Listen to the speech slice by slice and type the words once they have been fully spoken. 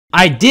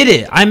I did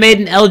it! I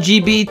made an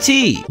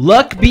LGBT!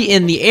 Luck be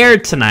in the air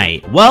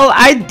tonight. Well,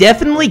 I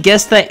definitely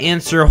guessed that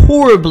answer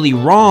horribly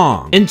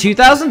wrong. In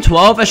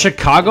 2012, a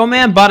Chicago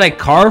man bought a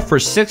car for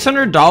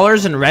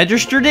 $600 and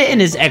registered it in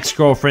his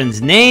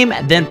ex-girlfriend's name,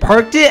 then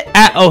parked it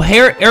at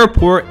O'Hare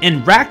Airport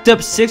and racked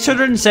up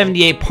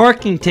 678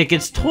 parking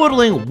tickets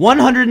totaling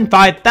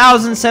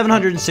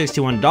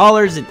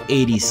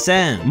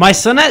 $105,761.80. My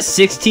son at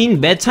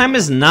 16, bedtime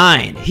is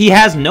 9. He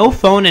has no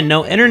phone and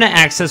no internet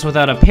access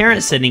without a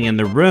parent sitting in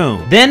the room.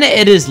 Then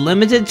it is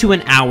limited to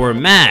an hour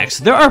max.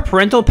 There are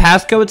parental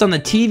passcodes on the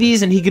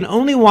TVs and he can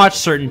only watch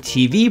certain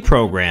TV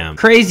programs.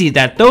 Crazy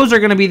that those are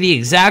going to be the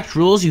exact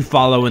rules you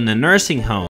follow in the nursing home.